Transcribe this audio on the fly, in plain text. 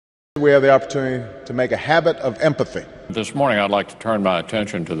we have the opportunity to make a habit of empathy. This morning, I'd like to turn my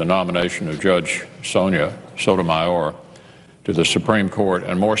attention to the nomination of Judge Sonia Sotomayor to the Supreme Court,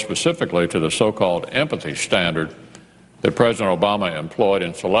 and more specifically to the so-called empathy standard that President Obama employed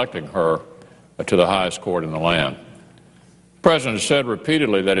in selecting her to the highest court in the land. The President has said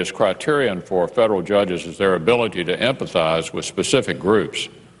repeatedly that his criterion for federal judges is their ability to empathize with specific groups.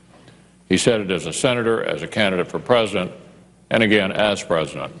 He said it as a senator, as a candidate for president, and again as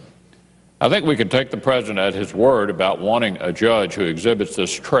president. I think we can take the president at his word about wanting a judge who exhibits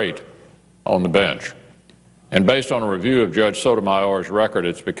this trait on the bench. And based on a review of Judge Sotomayor's record,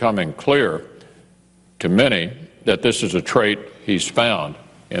 it's becoming clear to many that this is a trait he's found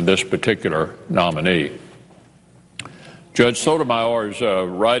in this particular nominee. Judge Sotomayor's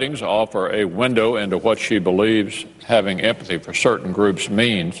writings offer a window into what she believes having empathy for certain groups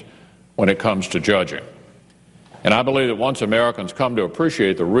means when it comes to judging. And I believe that once Americans come to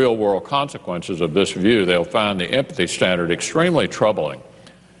appreciate the real-world consequences of this view, they'll find the empathy standard extremely troubling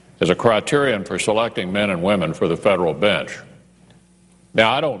as a criterion for selecting men and women for the federal bench.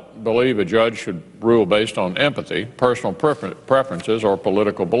 Now, I don't believe a judge should rule based on empathy, personal preferences, or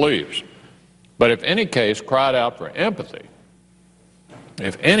political beliefs. But if any case cried out for empathy,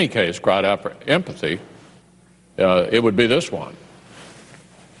 it would be this one.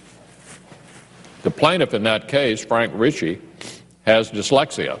 The plaintiff in that case, Frank Ritchie, has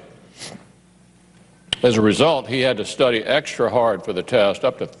dyslexia. As a result, he had to study extra hard for the test,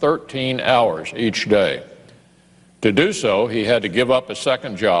 up to 13 hours each day. To do so, he had to give up a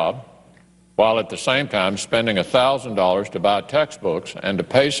second job, while at the same time spending $1,000 to buy textbooks and to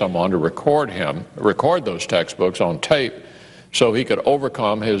pay someone to record those textbooks on tape so he could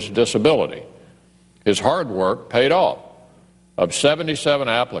overcome his disability. His hard work paid off. Of 77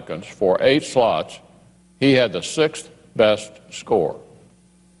 applicants for 8 slots, he had the 6th best score.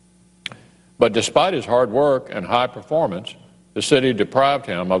 But despite his hard work and high performance, the city deprived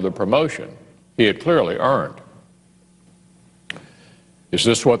him of the promotion he had clearly earned. Is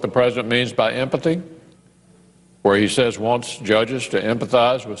this what the president means by empathy, where he says wants judges to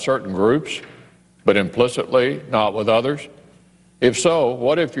empathize with certain groups, but implicitly not with others? If so,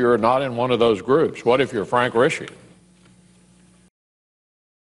 what if you're not in one of those groups? What if you're Frank Ritchie?